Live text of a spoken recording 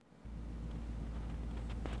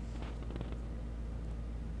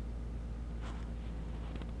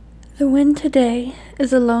The wind today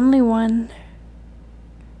is a lonely one.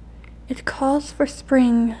 It calls for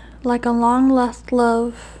spring like a long-lost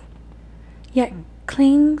love, yet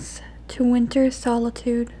clings to winter's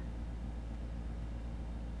solitude.